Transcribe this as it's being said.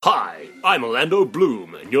Hi, I'm Orlando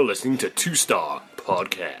Bloom, and you're listening to Two Star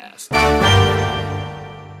Podcast.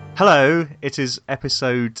 Hello, it is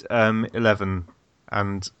episode 11,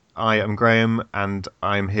 and I am Graham, and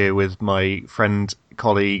I'm here with my friend,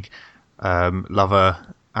 colleague, lover,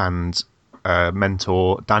 and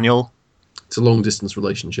mentor, Daniel. It's a long-distance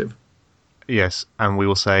relationship. Yes, and we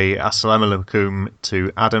will say Assalamu alaikum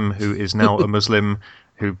to Adam, who is now a Muslim,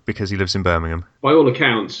 because he lives in Birmingham. By all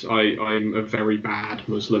accounts, I'm a very bad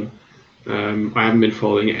Muslim. I haven't been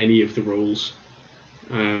following any of the rules.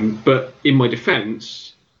 But in my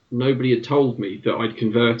defence, nobody had told me that I'd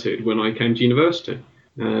converted when I came to university.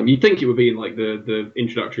 You'd think it would be in like the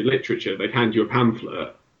introductory literature. They'd hand you a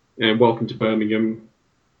pamphlet, and welcome to Birmingham,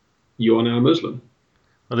 you are now a Muslim.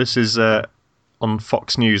 Well, this is on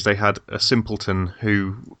Fox News. They had a simpleton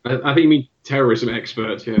who... I think you mean terrorism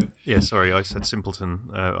expert, yeah. Yeah, sorry, I said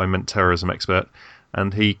simpleton. I meant terrorism expert.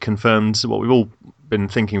 And he confirmed what we've all been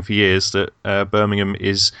thinking for years, that Birmingham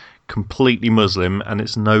is completely Muslim and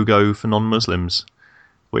it's no-go for non-Muslims.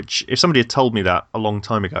 Which, if somebody had told me that a long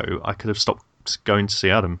time ago, I could have stopped going to see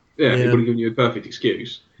Adam. Yeah, it would have given you a perfect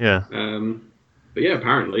excuse. Yeah. But yeah,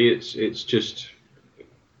 apparently it's just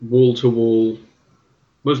wall-to-wall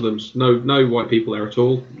Muslims. No white people there at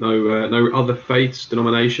all. No other faiths,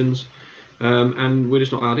 denominations. And we're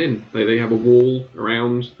just not allowed in. They have a wall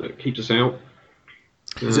around that keeps us out.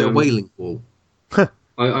 Is it a wailing wall?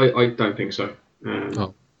 I don't think so.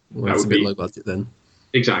 Well, that's a bit low budget then.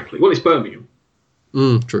 Exactly. Well, it's Birmingham.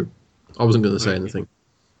 True. I wasn't going to say anything.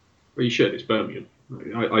 Well, you should. It's Birmingham.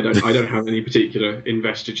 I don't have any particular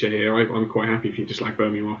investiture here. I'm quite happy if you just slag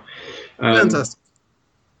Birmingham off. Fantastic.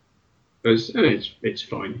 It's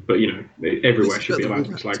fine, but you know, everywhere should be allowed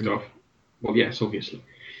to be slagged off. Well, yes, obviously.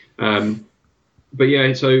 But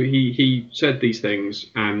yeah, so he said these things,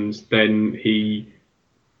 and then he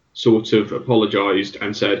sort of apologised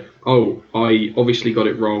and said, "Oh, I obviously got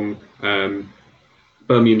it wrong.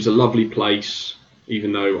 Birmingham's a lovely place,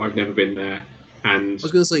 even though I've never been there." And I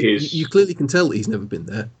was going to say, you clearly can tell that he's never been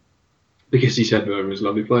there. Because he said Birmingham's a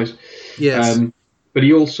lovely place. Yes. But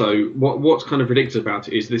he also, what's kind of ridiculous about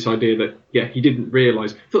it is this idea that, he didn't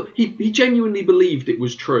realise. He genuinely believed it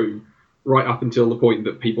was true right up until the point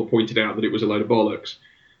that people pointed out that it was a load of bollocks.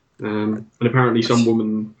 And apparently some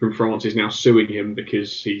woman from France is now suing him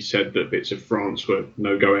because he said that bits of France were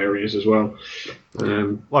no-go areas as well.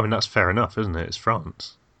 Well, I mean, that's fair enough, isn't it? It's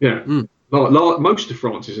France. Yeah. Most of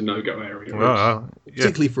France is a no-go area. Well, yeah.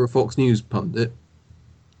 Particularly for a Fox News pundit.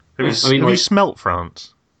 Have you smelt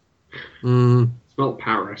France? Smelt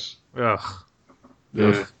Paris. Ugh.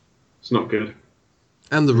 Yeah. It's not good.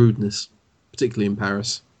 And the rudeness, particularly in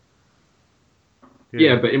Paris.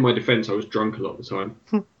 Yeah, but in my defence, I was drunk a lot of the time.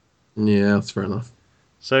 Yeah, that's fair enough.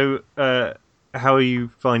 So, how are you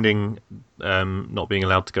finding not being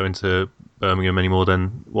allowed to go into Birmingham anymore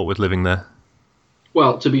then? What with living there?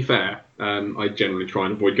 Well, to be fair, I generally try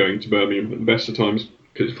and avoid going to Birmingham at the best of times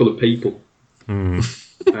because it's full of people. But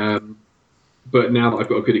now that I've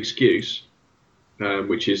got a good excuse,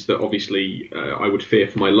 which is that obviously I would fear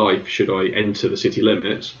for my life should I enter the city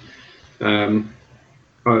limits, I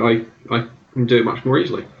can do it much more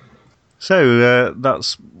easily. So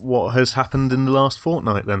that's what has happened in the last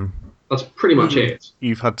fortnight then? That's pretty much it.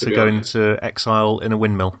 You've had to go into exile in a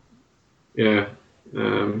windmill. Yeah.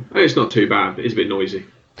 It's not too bad, but it's a bit noisy.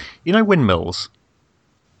 You know windmills?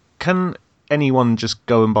 Can anyone just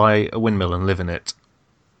go and buy a windmill and live in it?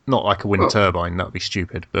 Not like a wind turbine, that would be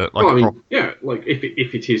stupid, but like like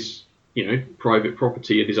if it is, private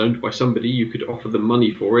property and is owned by somebody, you could offer them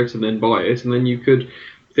money for it and then buy it, and then you could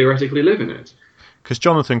theoretically live in it. Because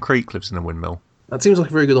Jonathan Creek lives in a windmill. That seems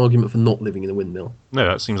like a very good argument for not living in a windmill. No,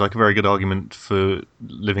 that seems like a very good argument for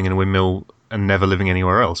living in a windmill and never living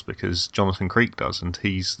anywhere else, because Jonathan Creek does, and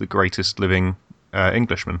he's the greatest living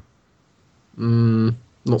Englishman.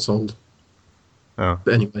 Not sold. Oh.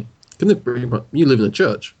 But anyway, you live in a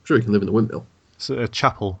church. I'm sure you can live in a windmill. It's a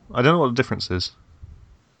chapel. I don't know what the difference is.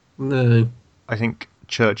 No. I think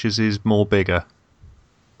churches is more bigger.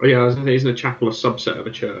 Oh yeah, I was going to say, isn't a chapel a subset of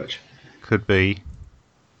a church? Could be.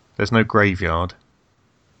 There's no graveyard.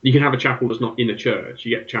 You can have a chapel that's not in a church.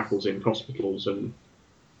 You get chapels in hospitals and...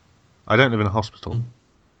 I don't live in a hospital.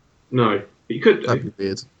 No, but you could do. That'd be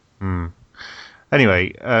weird.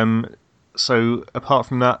 Anyway, so apart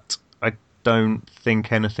from that, I don't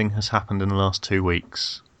think anything has happened in the last 2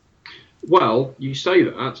 weeks. Well, you say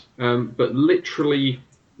that, but literally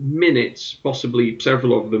minutes, possibly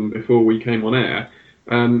several of them before we came on air,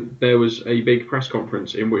 there was a big press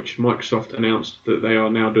conference in which Microsoft announced that they are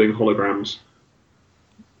now doing holograms.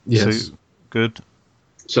 Yes. So, good.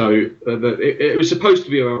 So it was supposed to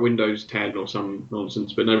be about Windows 10 or some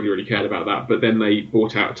nonsense, but nobody really cared about that. But then they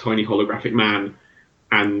brought out a tiny holographic man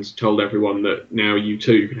and told everyone that now you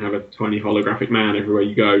too can have a tiny holographic man everywhere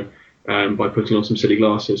you go by putting on some silly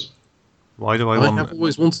glasses. Why do I I want... have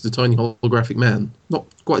always wanted a tiny holographic man. Not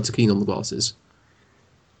quite so keen on the glasses.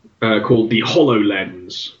 Called the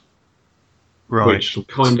HoloLens. Right. Which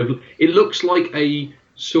kind of... It looks like a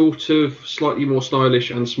sort of slightly more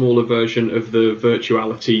stylish and smaller version of the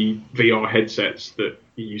virtuality VR headsets that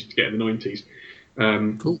you used to get in the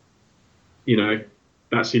 90s. Cool. You know,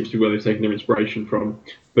 that seems to be where they've taken their inspiration from.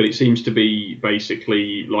 But it seems to be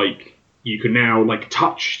basically like you can now like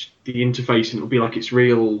touch the interface and it'll be like it's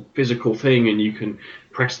real physical thing, and you can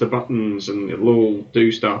press the buttons and it'll all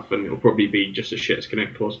do stuff, and it'll probably be just as shit as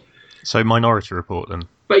Kinect was. So Minority Report then?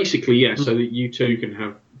 Basically, yes, so that you too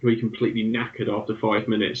can be completely knackered after 5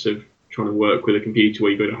 minutes of trying to work with a computer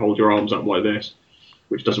where you've got to hold your arms up like this,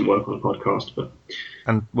 which doesn't work on a podcast. But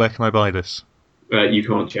And where can I buy this? you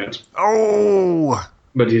can't yet. Oh!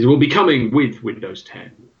 But it will be coming with Windows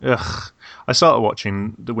 10. Ugh. I started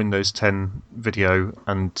watching the Windows 10 video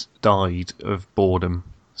and died of boredom.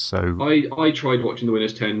 So I tried watching the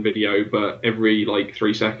Windows 10 video, but every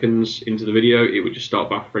 3 seconds into the video, it would just start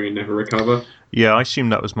buffering and never recover. yeah, I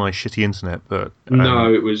assumed that was my shitty internet, but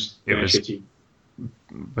No, it was was- shitty.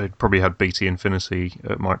 they probably had BT Infinity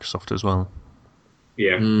at Microsoft as well.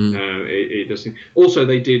 Yeah, it does. Also,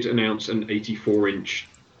 they did announce an 84-inch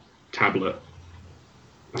tablet,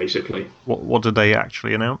 basically. What did they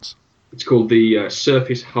actually announce? It's called the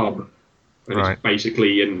Surface Hub, and Right. it's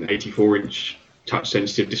basically an 84-inch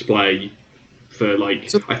touch-sensitive display for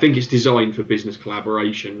So- I think it's designed for business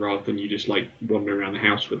collaboration rather than you just wandering around the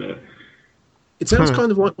house with it. It sounds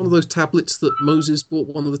kind of like one of those tablets that Moses brought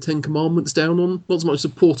one of the Ten Commandments down on. Not so much a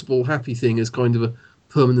portable, happy thing as kind of a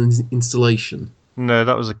permanent installation. No,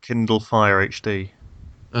 that was a Kindle Fire HD.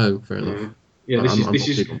 Oh, fair enough. Yeah, this I'm is not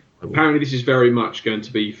big on mobile. apparently this is very much going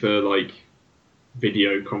to be for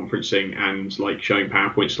video conferencing and showing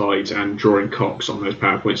PowerPoint slides and drawing cocks on those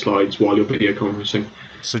PowerPoint slides while you're video conferencing.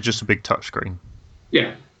 So just a big touchscreen.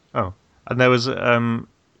 Yeah. Oh, and there was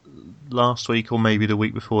last week or maybe the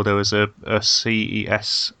week before there was a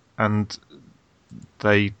CES, and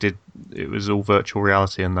it was all virtual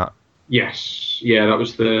reality and that. Yes. Yeah, that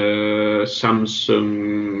was the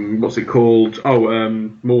Samsung. What's it called? Oh,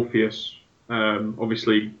 Morpheus.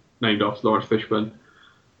 Obviously named after Lawrence Fishburne.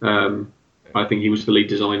 I think he was the lead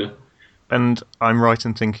designer. And I'm right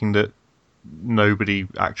in thinking that nobody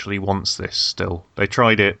actually wants this still. They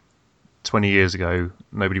tried it 20 years ago,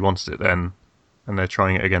 nobody wanted it then, and they're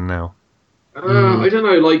trying it again now. I don't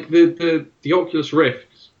know, the Oculus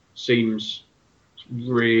Rift seems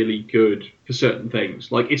really good for certain things.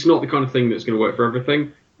 It's not the kind of thing that's going to work for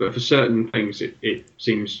everything, but for certain things it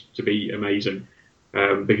seems to be amazing,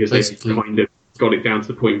 because Basically- they've kind of got it down to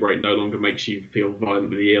the point where it no longer makes you feel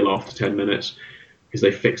violently ill after 10 minutes, because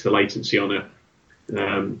they fixed the latency on it.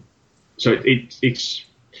 So it's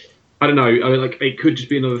I don't know. It could just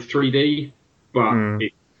be another 3D, but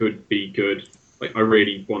it could be good. I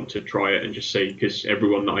really want to try it and just see, because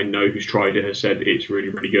everyone that I know who's tried it has said it's really,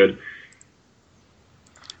 really good.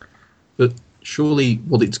 But surely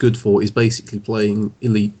what it's good for is basically playing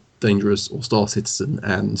Elite Dangerous or Star Citizen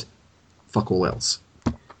and fuck all else.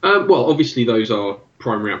 Well, obviously those are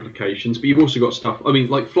primary applications, but you've also got stuff. I mean,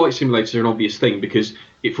 flight simulators are an obvious thing, because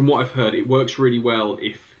from what I've heard, it works really well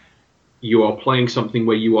if you are playing something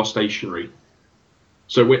where you are stationary.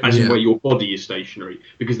 So, as in where your body is stationary,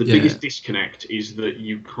 because the biggest disconnect is that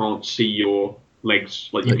you can't see your legs.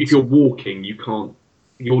 If you're walking,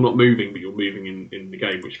 you're not moving, but you're moving in the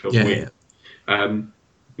game, which feels weird.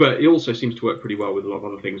 But it also seems to work pretty well with a lot of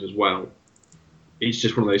other things as well. It's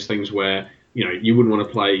just one of those things where you wouldn't want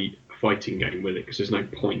to play a fighting game with it, because there's no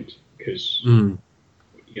point, because what are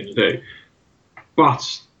you going to do?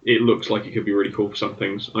 But it looks like it could be really cool for some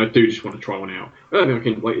things. I do just want to try one out. I don't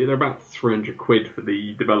think they're about £300 for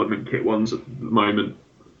the development kit ones at the moment.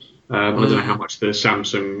 I don't know how much the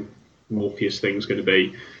Samsung Morpheus thing's going to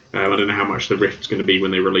be. I don't know how much the Rift's going to be when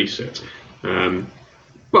they release it.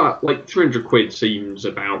 But £300 seems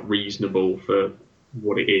about reasonable for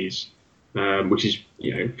what it is, which is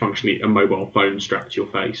functionally a mobile phone strapped to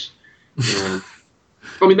your face. I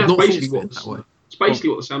mean, that's Not basically full what fit that way. it's basically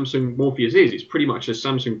what the Samsung Morpheus is. It's pretty much a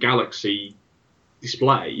Samsung Galaxy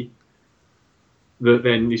display that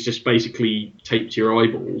then is just basically taped to your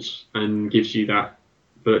eyeballs and gives you that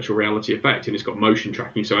virtual reality effect. And it's got motion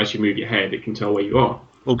tracking, so as you move your head, it can tell where you are.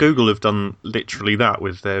 Well, Google have done literally that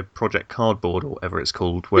with their Project Cardboard, or whatever it's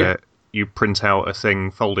called, where you print out a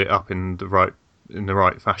thing, fold it up in the right in the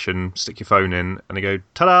right fashion, stick your phone in, and they go,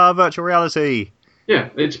 ta-da, virtual reality. Yeah,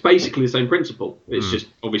 it's basically the same principle. It's just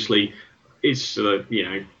obviously it's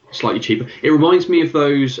slightly cheaper. It reminds me of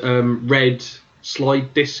those red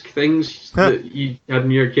slide disc things that you had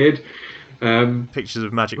when you were a kid. Pictures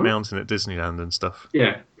of Magic Mountain at Disneyland and stuff.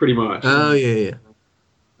 Yeah, pretty much. Oh yeah.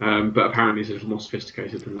 But apparently it's a little more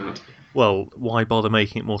sophisticated than that. Well, why bother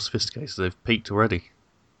making it more sophisticated? They've peaked already.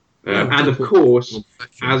 And of course,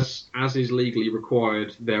 as is legally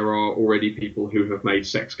required, there are already people who have made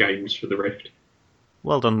sex games for the Rift.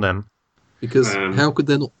 Well done, then. Because how could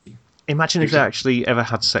there not be? Imagine if they actually ever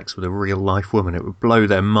had sex with a real-life woman. It would blow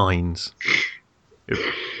their minds. It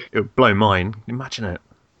would blow mine. Imagine it.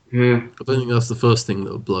 Yeah. I don't think that's the first thing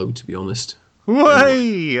that would blow, to be honest.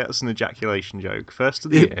 Way! That's an ejaculation joke. First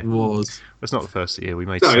of the year. It was. It's not the first of the year. We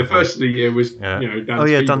made. No, several. the first of the year was Yeah. Dan's Oh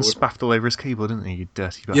yeah, Dan keyboard. spaffed all over his keyboard, didn't he? You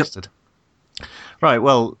dirty bastard. Right.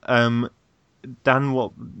 Well, Dan,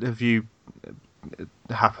 what have you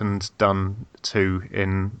done to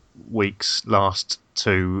in weeks last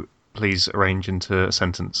to please arrange into a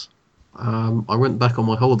sentence? I went back on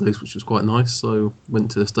my holidays, which was quite nice. So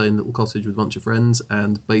went to stay in a little cottage with a bunch of friends,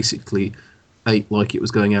 and basically ate like it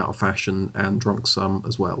was going out of fashion and drunk some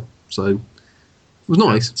as well. So it was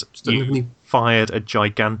nice. Just don't have any... Fired a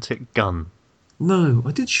gigantic gun. No,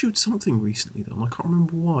 I did shoot something recently though, and I can't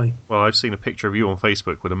remember why. Well, I've seen a picture of you on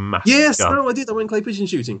Facebook with a massive Yes, gun. no, I did. I went clay pigeon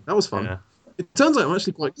shooting. That was fun. Yeah. It turns out I'm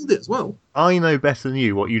actually quite good at it as well. I know better than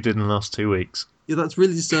you what you did in the last 2 weeks. Yeah, that's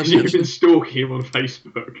really disturbing. You've Actually. been stalking him on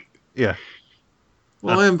Facebook. Yeah.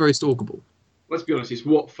 Well, I am very stalkable. Let's be honest, it's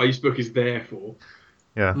what Facebook is there for.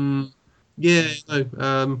 Yeah. Yeah,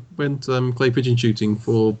 no. Went clay pigeon shooting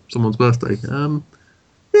for someone's birthday. Yeah,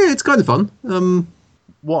 it's kind of fun.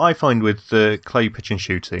 What I find with the clay pigeon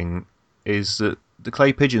shooting is that the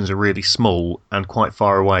clay pigeons are really small and quite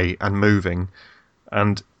far away and moving.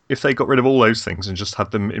 And if they got rid of all those things and just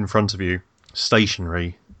had them in front of you,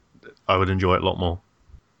 stationary, I would enjoy it a lot more.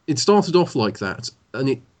 It started off like that, and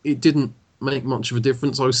it didn't make much of a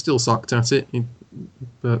difference. I was still sucked at it,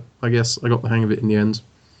 but I guess I got the hang of it in the end.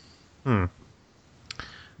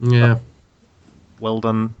 Yeah, Well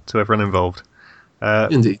done to everyone involved.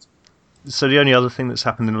 indeed. So the only other thing that's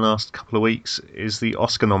happened in the last couple of weeks is the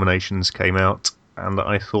Oscar nominations came out, and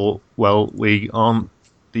I thought, well, we aren't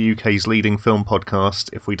the UK's leading film podcast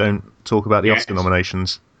if we don't talk about the Oscar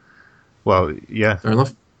nominations. Well, yeah, Fair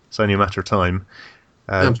enough. it's only a matter of time.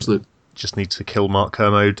 Absolutely. Just need to kill Mark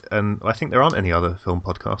Kermode, and I think there aren't any other film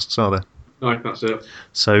podcasts, are there? No, that's it.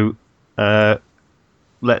 So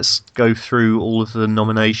let's go through all of the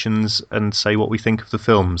nominations and say what we think of the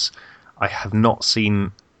films. I have not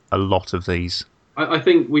seen a lot of these. I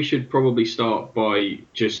think we should probably start by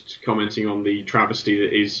just commenting on the travesty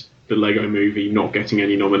that is the Lego Movie not getting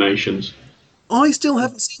any nominations. I still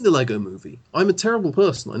haven't seen the Lego Movie. I'm a terrible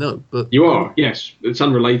person, I know, but You are, yes. It's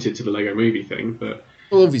unrelated to the Lego Movie thing, but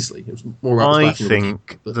well, obviously, it was more about I the backing of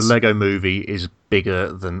think but- the Lego Movie is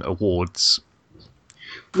bigger than awards.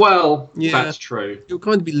 well, Yeah. that's true. It'll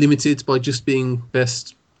kind of be limited by just being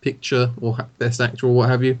best picture or best actor or what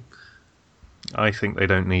have you. I think they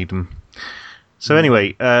don't need them. So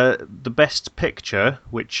anyway, the best picture,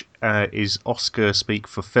 which is Oscar speak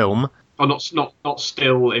for film. Oh, not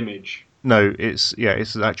still image. No, it's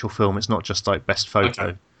an actual film. It's not just like best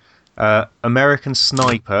photo. Okay. American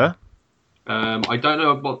Sniper. I don't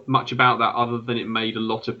know much about that other than it made a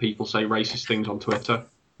lot of people say racist things on Twitter.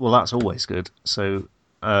 Well, that's always good. So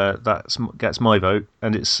that gets my vote,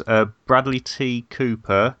 and it's Bradley T.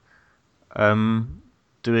 Cooper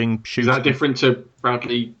doing shooting. Is that different to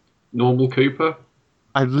Bradley Normal Cooper?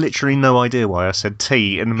 I've literally no idea why I said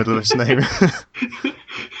T in the middle of his name.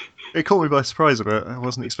 It caught me by surprise a bit. I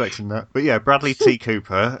wasn't expecting that. But yeah, Bradley T.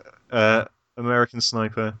 Cooper, American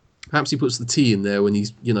Sniper. Perhaps he puts the T in there when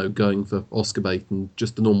he's, going for Oscar bait, and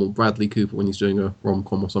just the normal Bradley Cooper when he's doing a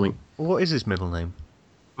rom-com or something. What is his middle name?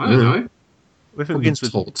 I don't know. If it Probably begins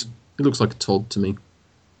with Todd. It looks like a Todd to me.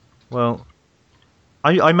 well,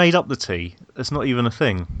 I made up the T. It's not even a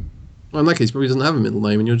thing. Well, in that case, he probably doesn't have a middle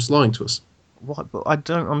name, and you're just lying to us. What? But I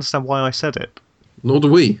don't understand why I said it. Nor do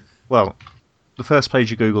we. Well, the first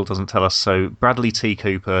page of Google doesn't tell us. So Bradley T.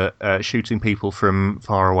 Cooper shooting people from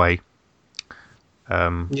far away.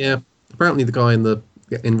 Yeah. Apparently, the guy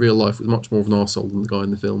in real life was much more of an arsehole than the guy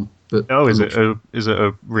in the film. But Oh, is I'm it? not sure. Is it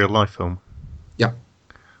a real life film? Yeah.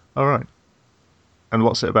 All right. And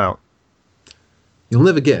what's it about? You'll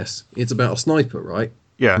never guess. It's about a sniper, right?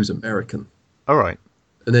 Yeah. Who's American. All right.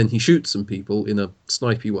 And then he shoots some people in a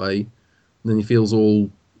snipey way, and then he feels all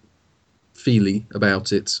feely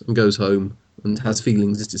about it and goes home and has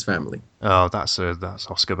feelings as his family. Oh, that's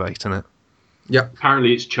Oscar bait, isn't it? Yep.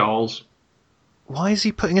 Apparently, it's Charles. Why is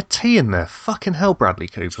he putting a T in there? Fucking hell, Bradley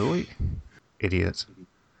Cooper. What idiot.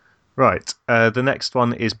 Right, the next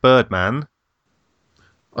one is Birdman.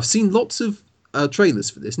 I've seen lots of trailers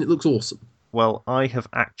for this, and it looks awesome. Well, I have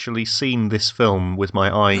actually seen this film with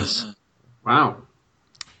my eyes. Wow.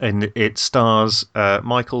 And it stars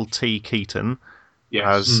Michael T. Keaton Yes.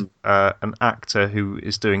 as an actor who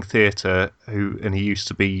is doing theatre, and he used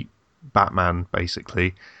to be Batman,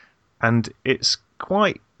 basically. And it's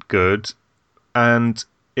quite good, and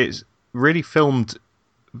it's really filmed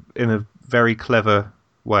in a very clever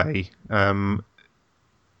way.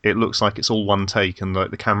 It looks like it's all one take, and like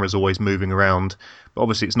the camera's always moving around. But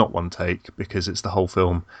obviously, it's not one take because it's the whole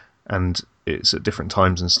film, and it's at different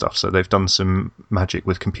times and stuff. So they've done some magic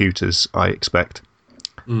with computers, I expect.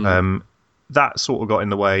 That sort of got in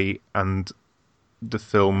the way, and the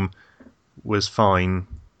film was fine,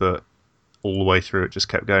 but all the way through, it just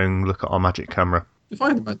kept going, look at our magic camera. If I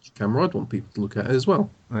had a magic camera, I'd want people to look at it as well.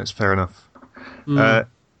 That's fair enough.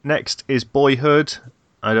 Next is Boyhood.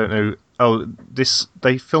 I don't know. Oh,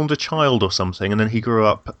 they filmed a child or something, and then he grew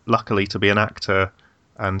up, luckily, to be an actor,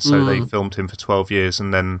 and so they filmed him for 12 years,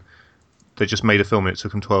 and then they just made a film, and it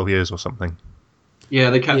took them 12 years or something. Yeah,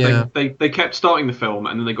 they kept starting the film,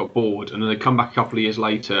 and then they got bored, and then they come back a couple of years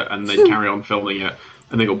later, and they carry on filming it,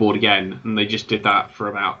 and they got bored again, and they just did that for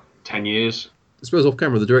about 10 years. I suppose off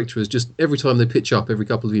camera, the director is just, every time they pitch up, every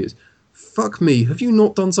couple of years, fuck me, have you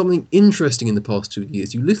not done something interesting in the past 2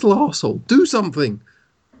 years, you little arsehole? Do something!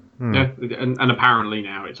 Yeah, and apparently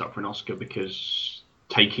now it's up for an Oscar because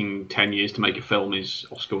taking 10 years to make a film is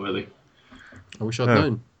Oscar-worthy. I wish I'd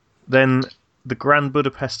known. Then The Grand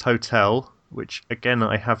Budapest Hotel, which, again,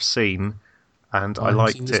 I have seen, and I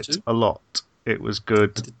liked it a lot. It was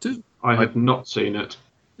good. I did too. I have not seen it.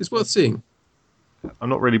 It's worth seeing. I'm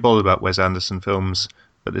not really bothered about Wes Anderson films,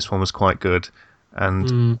 but this one was quite good.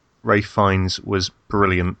 And Ralph Fiennes was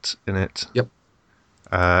brilliant in it. Yep.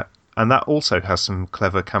 And that also has some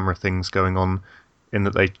clever camera things going on, in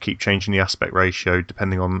that they keep changing the aspect ratio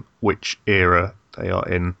depending on which era they are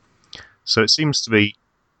in. So it seems to be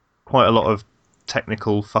quite a lot of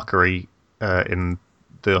technical fuckery in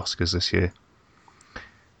the Oscars this year.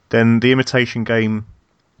 Then The Imitation Game,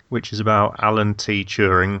 which is about Alan T.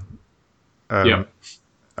 Turing,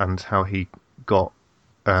 and how he got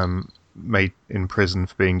made in prison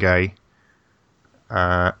for being gay.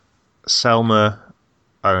 Selma,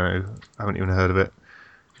 I don't know, I haven't even heard of it.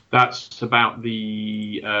 That's about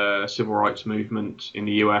the civil rights movement in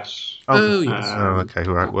the US. Oh, yes. Okay,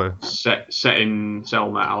 right. Well, set in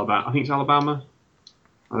Selma, Alabama. I think it's Alabama.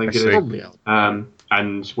 I think I it see. is. Probably out.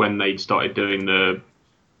 And when they started doing the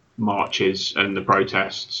marches and the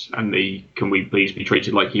protests and the "can we please be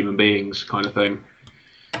treated like human beings" kind of thing.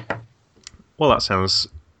 well, that sounds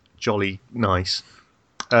jolly nice.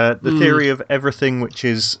 The Theory of Everything, which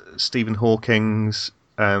is Stephen Hawking's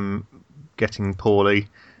getting poorly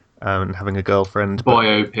and having a girlfriend.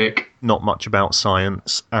 Biopic. Not much about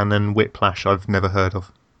science. And then Whiplash, I've never heard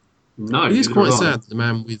of. No, It is neither quite have I. sad that the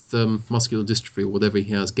man with muscular dystrophy or whatever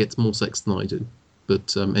he has gets more sex than I do.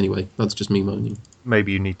 But anyway, that's just me moaning.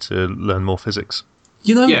 Maybe you need to learn more physics.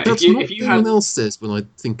 You know, Yeah, that's if you- not if what you anyone had- else says when I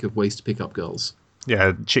think of ways to pick up girls.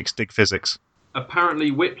 Yeah, chicks dig physics.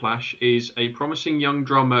 Apparently, Whiplash is a promising young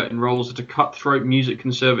drummer enrolls at a cutthroat music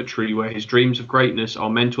conservatory where his dreams of greatness are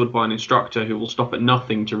mentored by an instructor who will stop at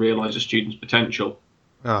nothing to realise a student's potential.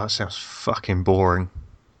 Oh, that sounds fucking boring.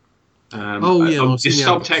 I've The seen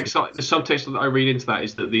the subtext that I read into that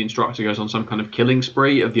is that the instructor goes on some kind of killing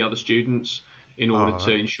spree of the other students in order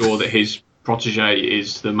to ensure that his protege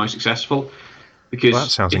is the most successful. Because Well,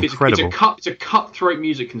 that sounds if incredible. it's a cutthroat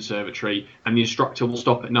music conservatory and the instructor will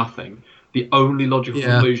stop at nothing, the only logical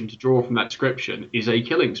Yeah. conclusion to draw from that description is a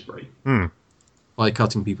killing spree. By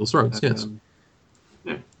cutting people's throats, yes.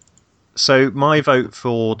 So my vote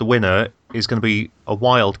for the winner is going to be a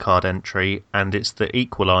wild card entry, and it's The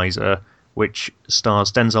Equalizer, which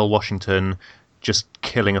stars Denzel Washington just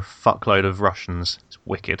killing a fuckload of Russians. It's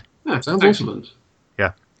wicked. Yeah, Sounds excellent.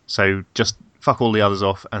 Yeah. So just fuck all the others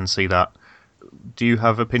off and see that. Do you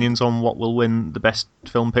have opinions on what will win the best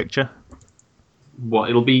film picture? What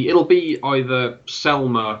it'll be either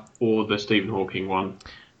Selma or the Stephen Hawking one.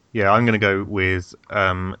 Yeah, I'm going to go with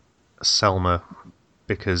Selma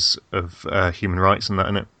because of human rights and that,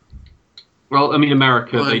 innit? Well, I mean,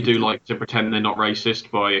 America, Well, they do like to pretend they're not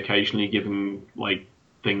racist by occasionally giving like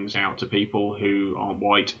things out to people who aren't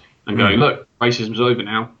white and going, "Look, racism's over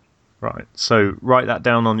now." Right. So write that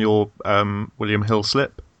down on your William Hill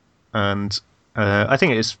slip, and I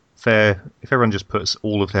think it is fair if everyone just puts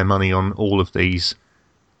all of their money on all of these,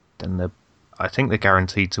 then I think they're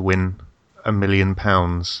guaranteed to win £1 million,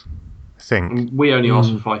 I think. And we only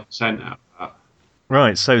asked for 5% out of that.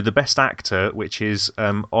 Right, so the best actor, which is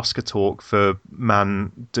Oscar talk for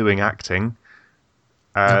man doing acting.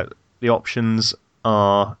 The options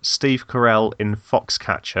are Steve Carell in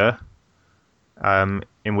Foxcatcher,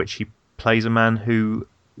 in which he plays a man who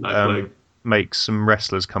makes some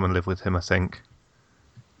wrestlers come and live with him, I think.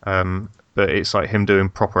 But it's like him doing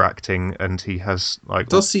proper acting, and he has like... It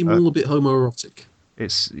does seem all a bit homoerotic.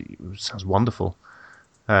 It sounds wonderful.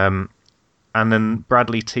 And then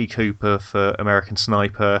Bradley T. Cooper for American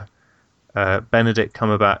Sniper, Benedict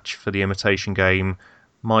Cumberbatch for The Imitation Game,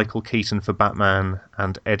 Michael Keaton for Batman,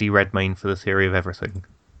 and Eddie Redmayne for The Theory of Everything.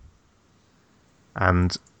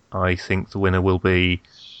 And I think the winner will be,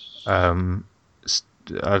 Steve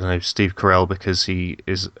Carell, because he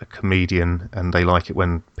is a comedian and they like it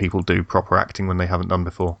when people do proper acting when they haven't done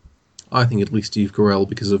before. I think at least Steve Carell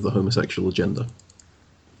because of the homosexual agenda.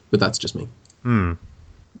 But that's just me.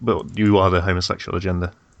 But you are the homosexual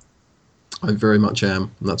agenda. I very much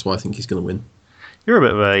am, and that's why I think he's going to win. You're a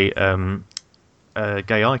bit of a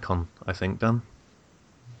gay icon, I think, Dan.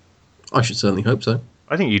 I should certainly hope so.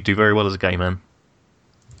 I think you'd do very well as a gay man.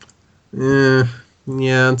 Yeah,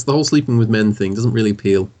 it's the whole sleeping with men thing doesn't really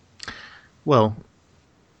appeal. Well,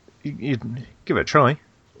 you'd give it a try.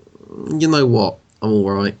 You know what? I'm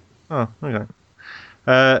all right. Oh, okay.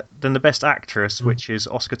 Then the best actress, which is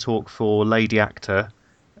Oscar talk for lady actor,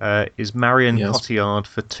 is Marion Cotillard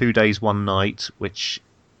for 2 Days, One Night, which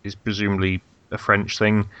is presumably a French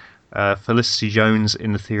thing. Felicity Jones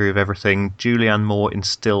in The Theory of Everything, Julianne Moore in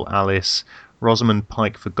Still Alice, Rosamund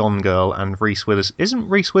Pike for Gone Girl, and Reese Witherspoon. Isn't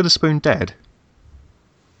Reese Witherspoon dead?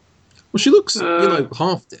 Well, she looks,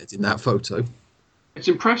 half dead in that photo. It's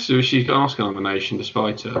impressive she's got an Oscar nomination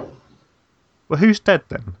despite it. Well, who's dead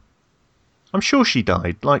then? I'm sure she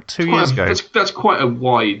died, like 2 years ago. That's quite a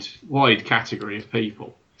wide category of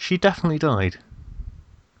people. She definitely died.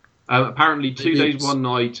 Apparently, 2 Days, One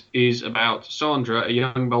Night is about Sandra, a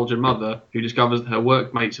young Belgian mother, who discovers that her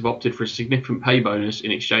workmates have opted for a significant pay bonus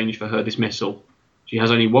in exchange for her dismissal. She has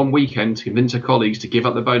only one weekend to convince her colleagues to give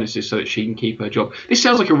up the bonuses so that she can keep her job. This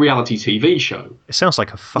sounds like a reality TV show. It sounds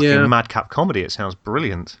like a fucking madcap comedy. It sounds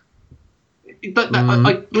brilliant.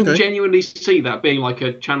 I can genuinely see that being like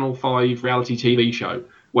a Channel 5 reality TV show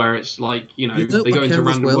where it's like, they go into a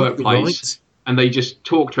random workplace and they just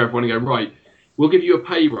talk to everyone and go, right, we'll give you a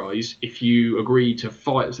pay rise if you agree to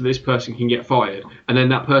fire, so this person can get fired. And then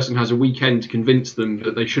that person has a weekend to convince them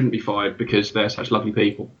that they shouldn't be fired because they're such lovely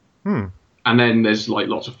people. And then there's like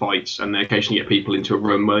lots of fights, and they occasionally get people into a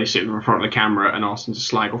room where they sit in front of the camera and ask them to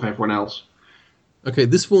slag off everyone else. Okay,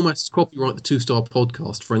 this format is copyright the 2-Star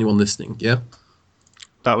podcast for anyone listening, yeah?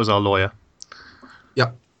 That was our lawyer.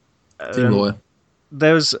 Yep. Team lawyer.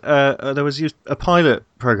 There was a pilot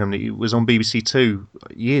program that was on BBC Two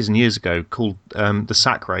years and years ago called The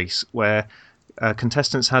Sack Race, where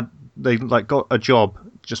contestants got a job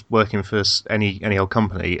just working for any old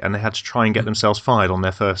company, and they had to try and get themselves fired on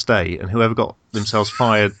their first day, and whoever got themselves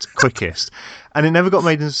fired quickest. And it never got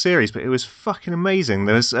made into a series, but it was fucking amazing.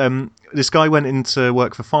 There was this guy went into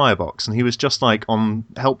work for Firebox, and he was just like on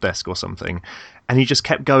help desk or something, and he just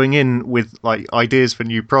kept going in with like ideas for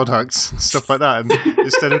new products and stuff like that. And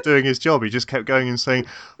instead of doing his job, he just kept going and saying,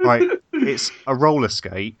 right, it's a roller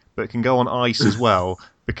skate, but it can go on ice as well,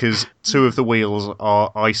 because 2 of the wheels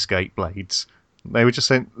are ice skate blades. They were just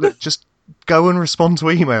saying, look, just go and respond to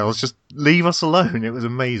emails. Just leave us alone. It was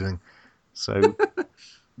amazing. So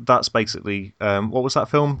that's basically, what was that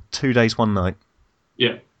film? 2 Days, One Night.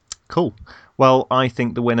 Yeah. Cool. Well, I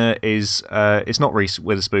think the winner is, it's not Reese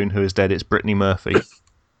Witherspoon who is dead, it's Brittany Murphy.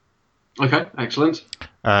 Okay, excellent.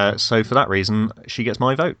 So for that reason, she gets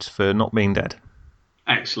my vote for not being dead.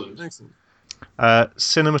 Excellent.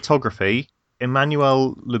 Cinematography,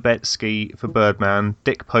 Emmanuel Lubezki for Birdman,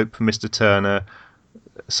 Dick Pope for Mr. Turner,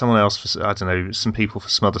 someone else for, I don't know, some people for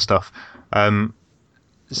some other stuff.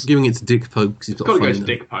 Giving it to Dick Pope because he's got to go to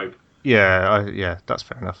Dick Pope. Yeah, that's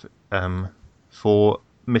fair enough. For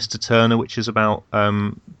Mr. Turner, which is about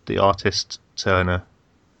the artist Turner.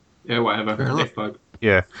 Yeah, whatever. Dick Pope.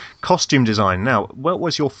 Yeah. Costume design. Now, what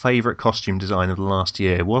was your favourite costume design of the last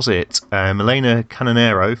year? Was it Milena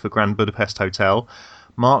Canonero for Grand Budapest Hotel,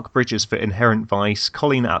 Mark Bridges for Inherent Vice,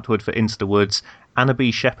 Colleen Atwood for Into the Woods, Anna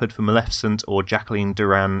B. Shepherd for Maleficent, or Jacqueline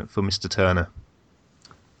Duran for Mr. Turner?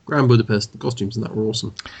 Grand Budapest. The costumes in that were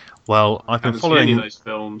awesome. Well, I've been following any of those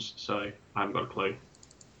films, so I haven't got a clue.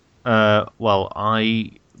 Well,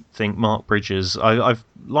 I think Mark Bridges, I've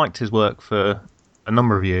liked his work for a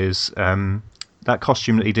number of years. That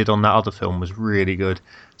costume that he did on that other film was really good.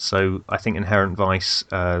 So I think Inherent Vice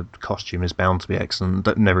costume is bound to be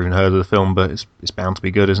excellent. Never even heard of the film, but it's bound to be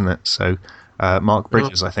good, isn't it? So Mark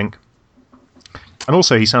Bridges, I think. And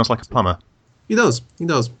also, he sounds like a plumber. He does.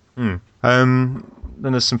 Then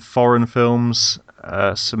there's some foreign films,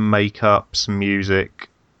 some makeup, some music,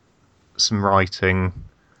 some writing,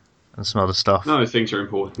 and some other stuff. No, things are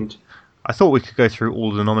important. I thought we could go through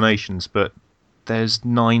all the nominations, but there's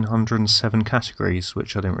 907 categories,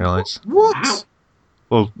 which I didn't realise. What? Wow.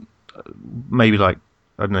 Well, maybe like,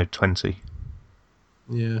 I don't know, 20.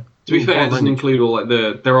 Yeah. To be fair, it doesn't include all like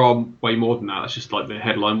there are way more than that. It's just like the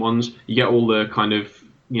headline ones. You get all the kind of,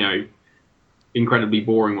 incredibly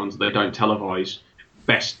boring ones that they don't televise.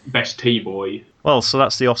 Best T-boy. Well, so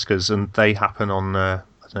that's the Oscars, and they happen on, I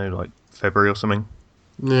don't know, like February or something.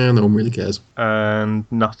 Yeah, no one really cares. And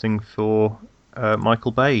nothing for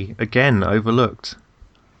Michael Bay. Again, overlooked.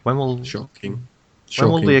 Shocking. When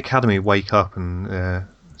will the Academy wake up and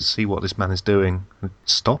see what this man is doing and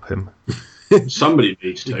stop him? Somebody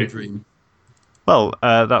needs to. Dream. Well,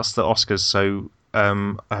 that's the Oscars, so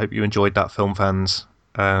I hope you enjoyed that, film fans,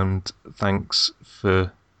 and thanks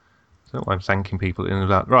for... I don't know why I'm thanking people in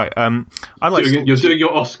that. Right, You're doing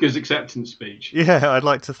your Oscars acceptance speech. Yeah, I'd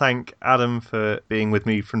like to thank Adam for being with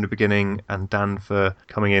me from the beginning and Dan for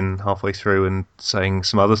coming in halfway through and saying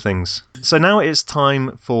some other things. So now it's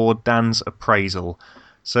time for Dan's appraisal.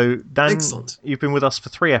 So, Dan, Excellent. You've been with us for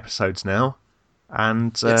 3 episodes now,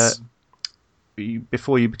 and Yes.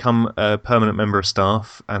 before you become a permanent member of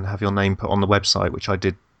staff and have your name put on the website, which I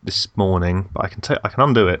did this morning, but I can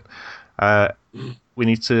undo it. We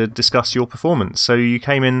need to discuss your performance. So you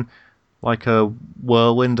came in like a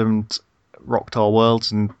whirlwind and rocked our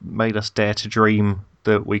worlds and made us dare to dream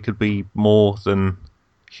that we could be more than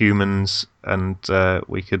humans and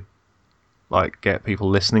we could like get people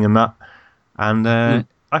listening and that. And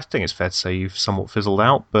I think it's fair to say you've somewhat fizzled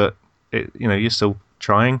out, but you're still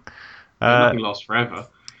trying. Nothing lasts forever.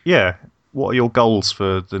 Yeah. What are your goals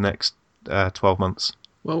for the next 12 months?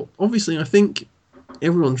 Well, obviously, I think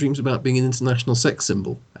everyone dreams about being an international sex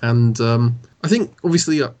symbol. And I think,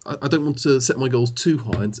 obviously, I don't want to set my goals too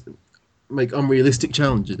high and make unrealistic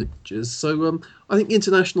challenges. So I think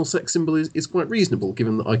international sex symbol is quite reasonable,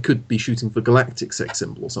 given that I could be shooting for galactic sex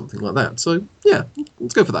symbol or something like that. So, yeah,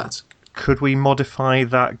 let's go for that. Could we modify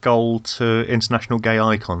that goal to international gay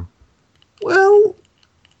icon? Well,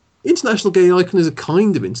 international gay icon is a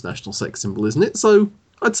kind of international sex symbol, isn't it? So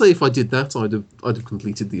I'd say if I did that, I'd have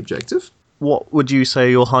completed the objective. What would you say are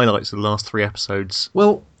your highlights of the last 3 episodes?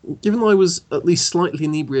 Well, given I was at least slightly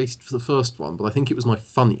inebriated for the first one, but I think it was my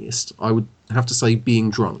funniest, I would have to say being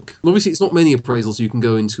drunk. And obviously, it's not many appraisals you can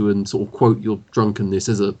go into and sort of quote your drunkenness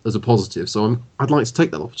as a positive, so I'd like to take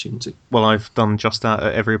that opportunity. Well, I've done just that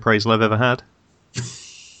at every appraisal I've ever had.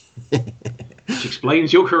 Which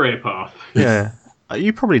explains your career path. Yeah.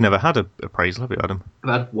 You probably never had an appraisal, have you, Adam? I've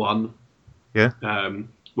had one. Yeah?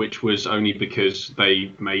 Which was only because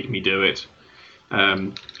they made me do it.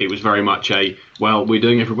 It was very much we're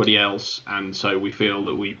doing everybody else, and so we feel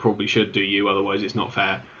that we probably should do you, otherwise it's not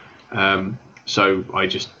fair. So I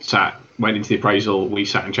just went into the appraisal, we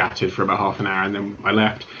sat and chatted for about half an hour, and then I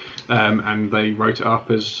left. And they wrote it up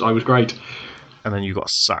as I was great. And then you got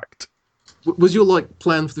sacked. Was your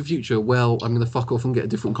plan for the future? Well, I'm going to fuck off and get a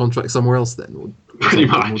different contract somewhere else then. Or Pretty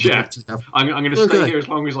much, yeah. I'm going to stay here as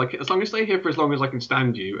long as I can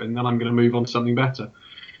stand you, and then I'm going to move on to something better.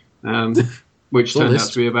 Which turned out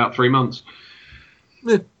to be about 3 months.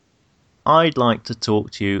 Yeah. I'd like to talk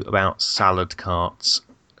to you about salad carts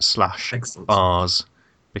 / bars,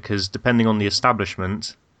 because depending on the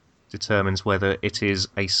establishment, determines whether it is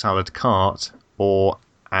a salad cart or,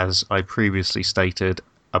 as I previously stated,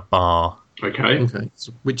 a bar. Okay.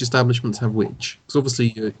 So which establishments have which? Because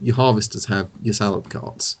obviously your harvesters have your salad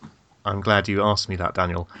carts. I'm glad you asked me that,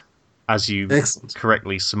 Daniel. As you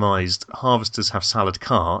correctly surmised, harvesters have salad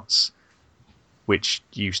carts, which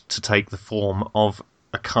used to take the form of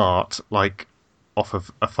a cart, like off of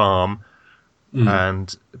a farm,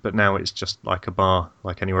 but now it's just like a bar,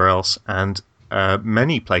 like anywhere else. And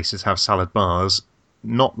many places have salad bars,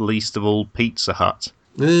 not least of all Pizza Hut.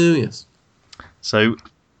 Oh, yes. So,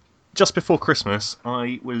 just before Christmas,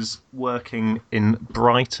 I was working in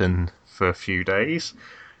Brighton for a few days,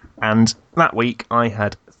 and that week I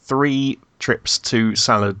had 3 trips to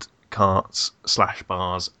salad carts /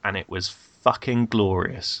 bars, and it was fucking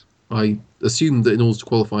glorious. I assume that in order to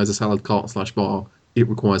qualify as a salad cart / bar, it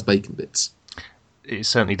requires bacon bits. It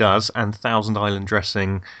certainly does, and Thousand Island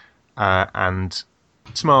dressing, and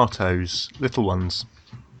tomatoes, little ones.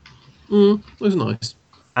 Those are nice.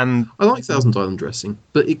 And I like Thousand Island dressing,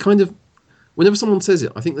 but it kind of... Whenever someone says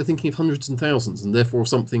it, I think they're thinking of hundreds and thousands, and therefore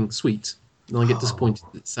something sweet. And I get disappointed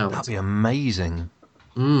that it's salad. That'd be amazing.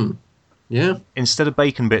 Yeah. Instead of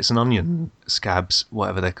bacon bits and onion scabs,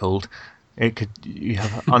 whatever they're called, you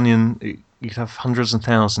have onion. You could have hundreds and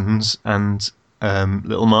thousands and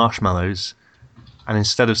little marshmallows, and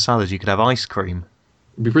instead of salad, you could have ice cream.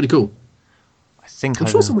 It'd be pretty cool. I'm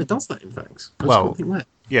sure somewhere does that, in fact. I just can't think where.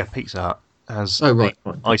 Yeah, Pizza Hut has right.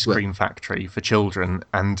 ice cream factory for children,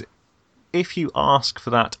 and if you ask for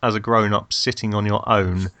that as a grown-up sitting on your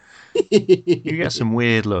own, you get some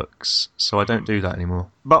weird looks, so I don't do that anymore.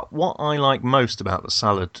 But what I like most about the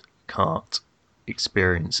salad cart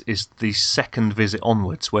experience is the second visit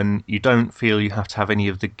onwards, when you don't feel you have to have any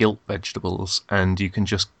of the guilt vegetables, and you can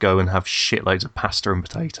just go and have shitloads of pasta and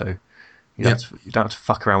potato. You don't have to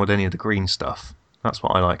fuck around with any of the green stuff. That's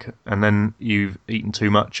what I like. And then you've eaten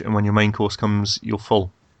too much, and when your main course comes, you're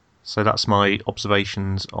full. So that's my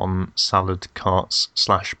observations on salad carts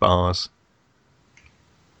 / bars.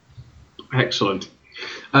 Excellent.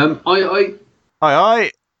 Aye.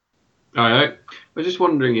 I was just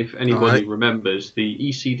wondering if anybody remembers the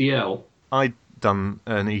ECDL. I'd done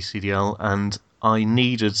an ECDL, and I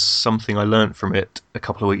needed something I learnt from it a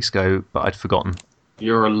couple of weeks ago, but I'd forgotten.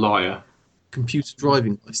 You're a liar. Computer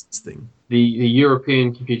driving license thing. The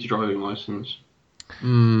European computer driving license.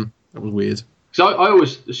 That was weird. So I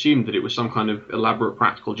always assumed that it was some kind of elaborate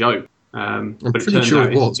practical joke. I'm but it pretty turns sure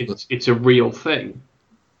out it was. it's a real thing.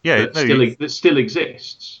 Yeah, that still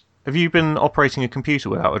exists. Have you been operating a computer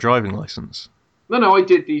without a driving license? No, I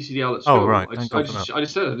did the ECDL at school. Oh, right. I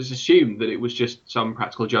just assumed that it was just some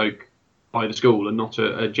practical joke by the school and not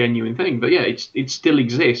a genuine thing. But yeah, it still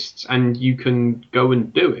exists, and you can go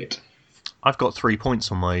and do it. I've got 3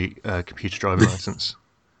 points on my computer driving license.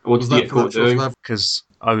 What did you get caught doing? Because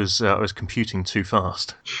I was computing too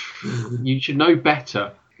fast. You should know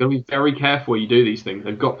better. You've got to be very careful when you do these things.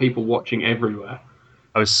 They've got people watching everywhere.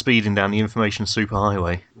 I was speeding down the information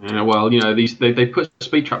superhighway. Yeah, well, they put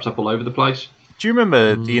speed traps up all over the place. Do you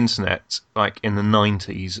remember the internet, like in the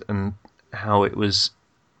 90s, and how it was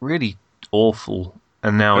really awful,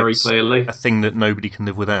 and now Very it's clearly a thing that nobody can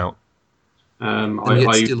live without?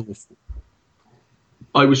 Still awful.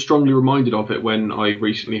 I was strongly reminded of it when I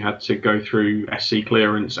recently had to go through SC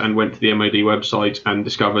clearance and went to the MOD website and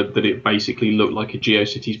discovered that it basically looked like a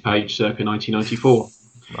GeoCities page circa 1994.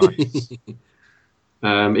 Nice.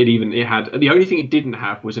 It had the only thing it didn't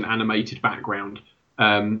have was an animated background,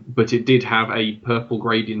 but it did have a purple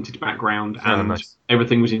gradiented background, and nice.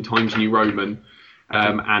 Everything was in Times New Roman,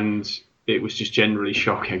 and it was just generally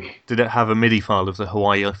shocking. Did it have a MIDI file of the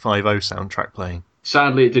Hawaii 5.0 soundtrack playing?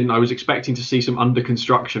 Sadly, it didn't. I was expecting to see some under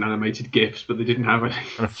construction animated GIFs, but they didn't have any.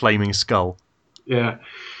 And a flaming skull. Yeah.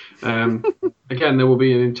 Again, there will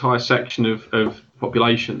be an entire section of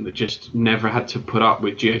population that just never had to put up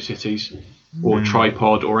with GeoCities or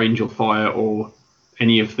Tripod or Angelfire or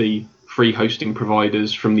any of the free hosting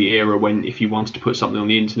providers from the era when, if you wanted to put something on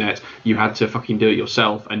the internet, you had to fucking do it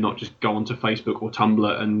yourself and not just go onto Facebook or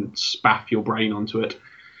Tumblr and spaff your brain onto it.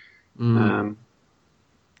 And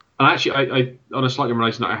actually, I on a slightly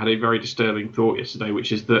related note, I had a very disturbing thought yesterday,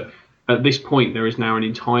 which is that at this point there is now an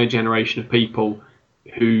entire generation of people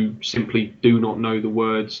who simply do not know the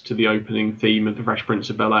words to the opening theme of The Fresh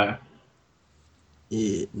Prince of Bel-Air.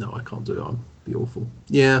 Yeah, no, I can't do it. I'd be awful.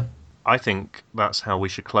 Yeah. I think that's how we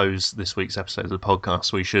should close this week's episode of the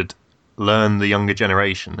podcast. We should learn the younger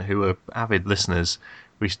generation, who are avid listeners.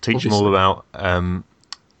 We should teach them all about a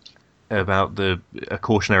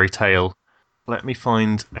cautionary tale. Let me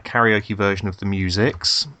find a karaoke version of the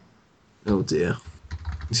Musics. Oh dear.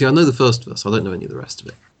 See, I know the first verse. I don't know any of the rest of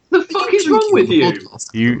it. The fuck is wrong with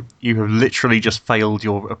you? You have literally just failed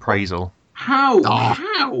your appraisal. How?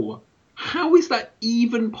 How is that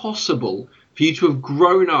even possible for you to have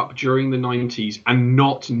grown up during the 90s and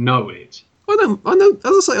not know it? I know. As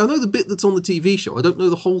I say, I know the bit that's on the TV show. I don't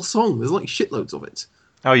know the whole song. There's like shitloads of it.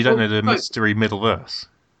 Oh, you don't know the mystery middle verse?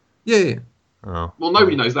 Yeah. Oh. Well,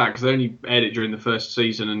 nobody knows that because they only aired it during the first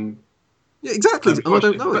season, and yeah, exactly. And I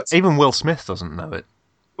don't know it. Even Will Smith doesn't know it.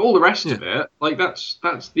 All the rest of it, like that's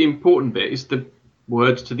the important bit, is the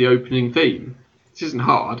words to the opening theme. This isn't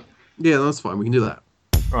hard. Yeah, that's fine. We can do that.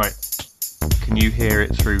 Right. Can you hear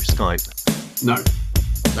it through Skype? No.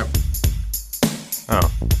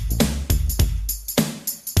 Oh.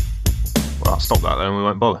 Well, I'll stop that then. We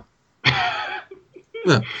won't bother.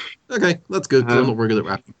 Yeah. Okay, that's good. 'Cause I'm not very good at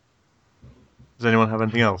rapping. Does anyone have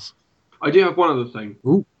anything else? I do have one other thing.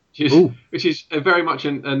 Ooh. Which is very much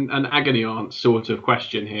an agony aunt sort of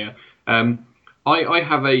question here. I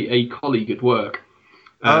have a colleague at work.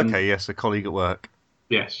 Okay, yes, a colleague at work.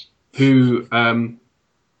 Yes, who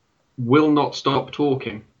will not stop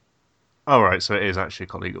talking. Oh, right, so it is actually a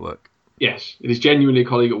colleague at work. Yes, it is genuinely a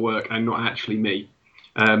colleague at work and not actually me.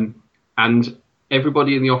 And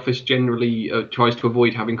everybody in the office generally tries to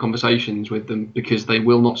avoid having conversations with them because they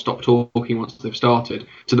will not stop talking once they've started,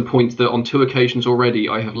 to the point that on 2 occasions already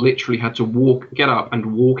I have literally had to get up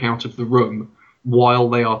and walk out of the room while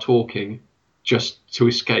they are talking just to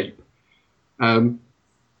escape.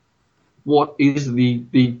 What is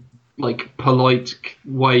the like polite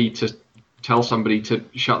way to tell somebody to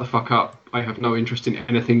shut the fuck up? I have no interest in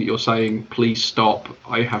anything that you're saying. Please stop.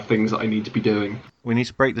 I have things that I need to be doing. We need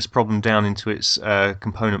to break this problem down into its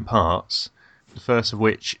component parts. The first of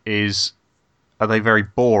which is, are they very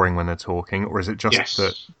boring when they're talking, or is it just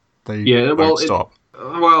that they don't stop?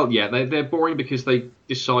 They're boring because they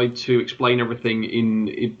decide to explain everything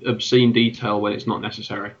in obscene detail when it's not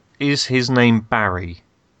necessary. Is his name Barry?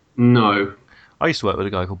 No. I used to work with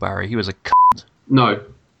a guy called Barry. He was a cunt. No.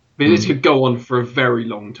 But this could go on for a very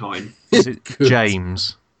long time. Is it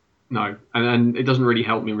James? No, and it doesn't really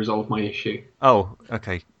help me resolve my issue. Oh,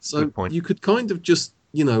 okay. So good point. You could kind of just,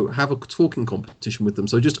 have a talking competition with them.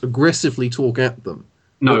 So just aggressively talk at them.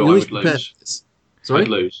 No, I would lose.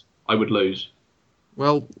 Sorry? I would lose.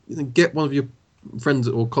 Well, get one of your friends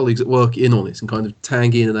or colleagues at work in on it and kind of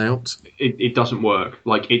tag in and out. It doesn't work.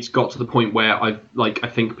 Like, it's got to the point where I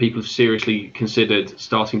think people have seriously considered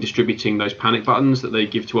starting distributing those panic buttons that they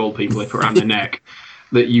give to old people they put around their neck.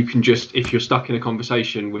 That you can just, if you're stuck in a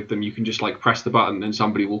conversation with them, you can just press the button and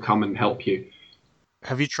somebody will come and help you.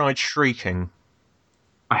 Have you tried shrieking?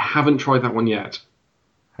 I haven't tried that one yet.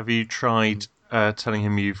 Have you tried telling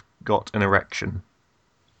him you've got an erection?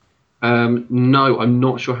 No, I'm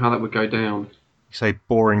not sure how that would go down. You say,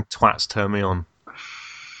 boring twats turn me on.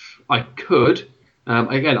 I could.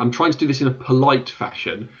 Again, I'm trying to do this in a polite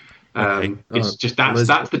fashion. Okay. It's just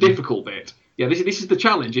that's the difficult bit. Yeah, this is the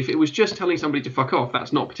challenge. If it was just telling somebody to fuck off,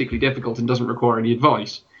 that's not particularly difficult and doesn't require any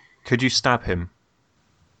advice. Could you stab him?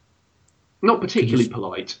 Not particularly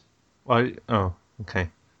polite. Oh, okay.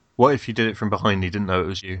 What if you did it from behind and he didn't know it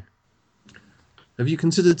was you? Have you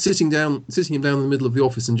considered sitting him down in the middle of the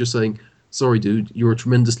office and just saying, "Sorry, dude, you're a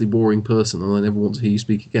tremendously boring person, and I never want to hear you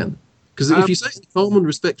speak again"? Because if you say it in a calm and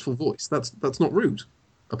respectful voice, that's not rude.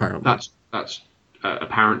 Apparently, that's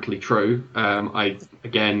apparently true.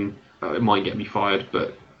 It might get me fired,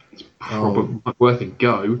 but it's probably worth a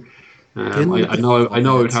go. I know I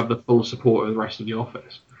would have the full support of the rest of the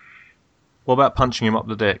office. What about punching him up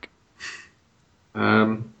the dick?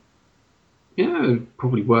 Probably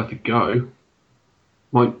worth a go.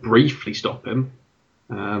 Might briefly stop him.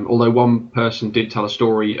 Although one person did tell a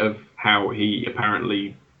story of how he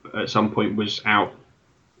apparently at some point was out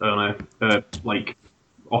on a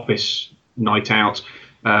office night out,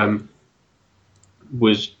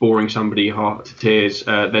 was boring somebody hard to tears,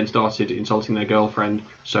 then started insulting their girlfriend,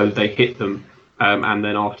 so they hit them, and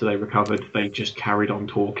then after they recovered, they just carried on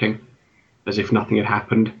talking as if nothing had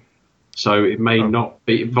happened. So it may not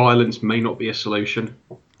be, violence may not be a solution.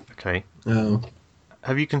 Okay. Oh.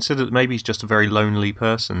 Have you considered that maybe he's just a very lonely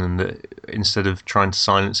person, and that instead of trying to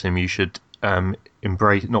silence him, you should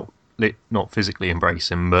embrace, not physically embrace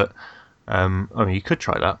him, but you could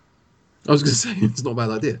try that. I was going to say it's not a bad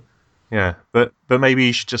idea. Yeah, but maybe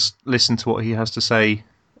you should just listen to what he has to say,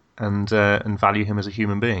 and value him as a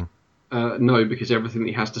human being. No, because everything that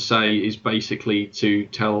he has to say is basically to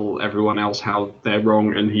tell everyone else how they're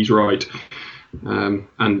wrong and he's right,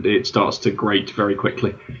 and it starts to grate very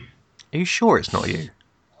quickly. Are you sure it's not you?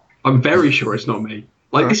 I'm very sure it's not me.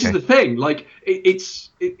 This is the thing. It's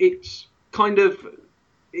kind of,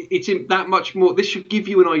 it's in that much more. This should give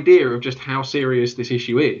you an idea of just how serious this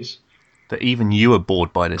issue is. That even you are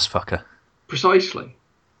bored by this fucker. Precisely.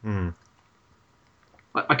 I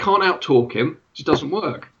can't out-talk him. It just doesn't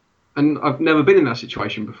work. And I've never been in that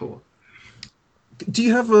situation before. Do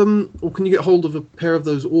you have, or can you get hold of a pair of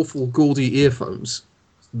those awful gaudy earphones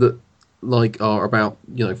that, are about,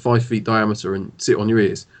 5 feet diameter and sit on your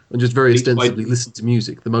ears and just very ostensibly listen to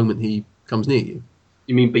music the moment he comes near you?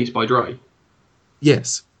 You mean Beats by Dre?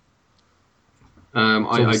 Yes. I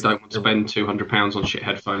don't want to spend £200 on shit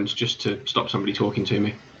headphones just to stop somebody talking to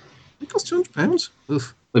me. It costs £200. Ugh.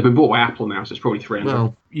 They've been bought by Apple now, so it's probably $300.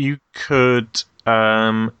 Well, you could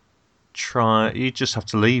try. You just have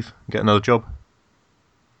to leave, and get another job.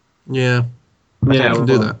 Yeah. I can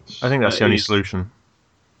do that. I think that's the only solution.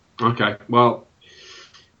 Okay, well,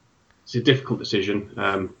 it's a difficult decision,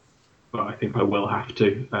 but I think I will have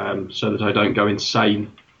to, so that I don't go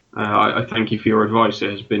insane. I thank you for your advice.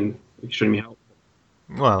 It has been extremely helpful.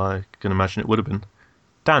 Well, I can imagine it would have been.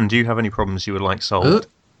 Dan, do you have any problems you would like solved?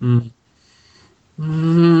 I'll take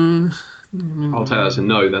that as a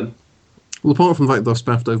no, then. Well, apart from the fact that I've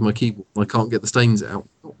spaffed over my keyboard and I can't get the stains out,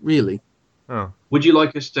 not really. Oh. Would you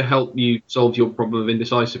like us to help you solve your problem of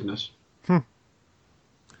indecisiveness?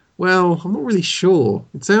 Well, I'm not really sure.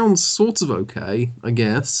 It sounds sort of okay, I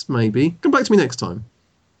guess, maybe. Come back to me next time.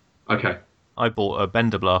 Okay. I bought a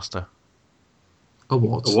Bender Blaster. A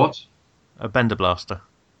what? A what? A Bender Blaster.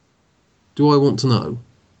 Do I want to know?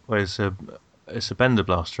 Well, it's a Bender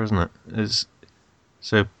Blaster, isn't it? It's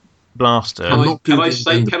a blaster. I'm not Can I Googling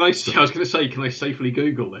say? Bender Can I? I was going to say, can I safely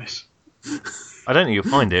Google this? I don't think you'll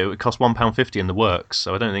find it. It would cost £1.50 in the works,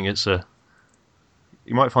 so I don't think it's a...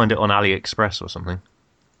 You might find it on AliExpress or something.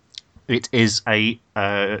 It is a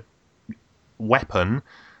weapon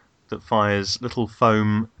that fires little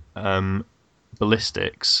foam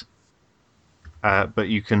ballistics, but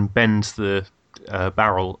you can bend the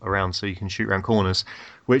barrel around so you can shoot around corners,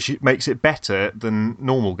 which makes it better than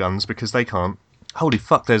normal guns because they can't. Holy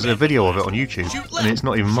fuck, there's a video of it on YouTube, and it's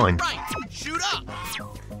not even mine.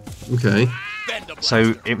 Okay.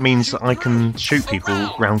 So it means that I can shoot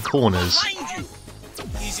people round corners.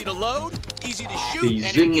 Easy to load, easy to shoot, The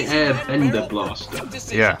Zing Air Bender Blaster.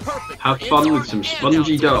 Yeah. Have fun with some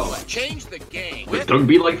spongy dough. Change the game. But don't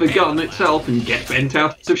be like the gun itself and get bent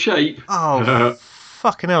out of shape. Oh,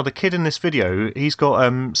 fucking hell, the kid in this video, he's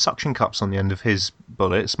got suction cups on the end of his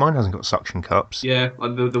bullets. Mine hasn't got suction cups. Yeah,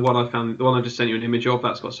 the one I found, the one I just sent you an image of,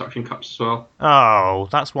 that's got suction cups as well. Oh,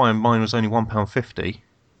 that's why mine was only £1.50.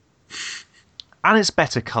 And it's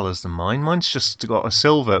better colours than mine. Mine's just got a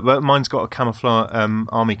silver, but mine's got a camouflage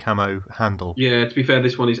army camo handle. Yeah, to be fair,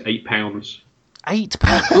 this one is £8.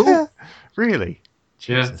 £8? Really?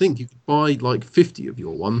 Yeah. I think you could buy like 50 of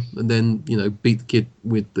your one and then, beat the kid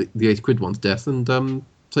with the 80 quid one to death and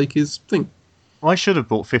take his thing. I should have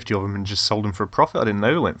bought 50 of them and just sold them for a profit. I didn't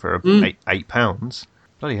know they went for £8.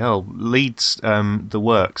 Bloody hell. Leeds, the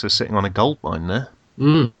works, are sitting on a gold mine there.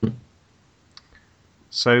 Mm.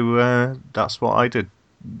 So that's what I did.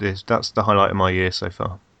 That's the highlight of my year so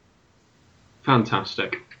far.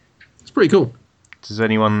 Fantastic. It's pretty cool. Does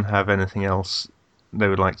anyone have anything else they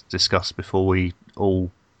would like to discuss before we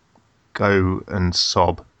all go and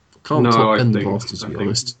sob? Can't No, top I Bender think- Blasters, to I be think-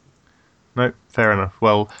 honest. No, fair enough.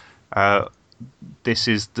 Well, this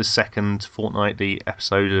is the second fortnightly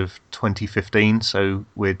episode of 2015, so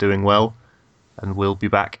we're doing well. And we'll be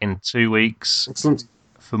back in 2 weeks Excellent.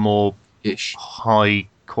 for more Ish. high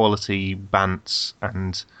quality bants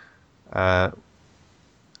and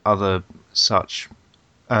other such.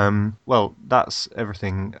 Well, that's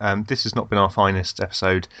everything. This has not been our finest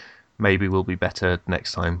episode. Maybe we'll be better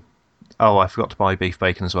next time. Oh, I forgot to buy beef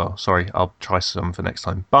bacon as well. Sorry, I'll try some for next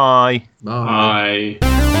time. Bye. Bye.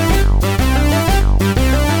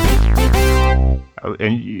 Oh,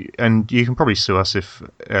 and you can probably sue us if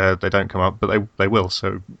they don't come up, but they will.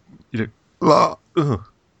 So ugh.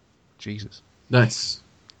 Jesus. Nice.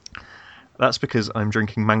 That's because I'm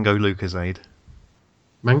drinking Mango Lucozade.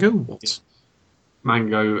 Mango? What?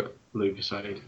 Mango Lucasade.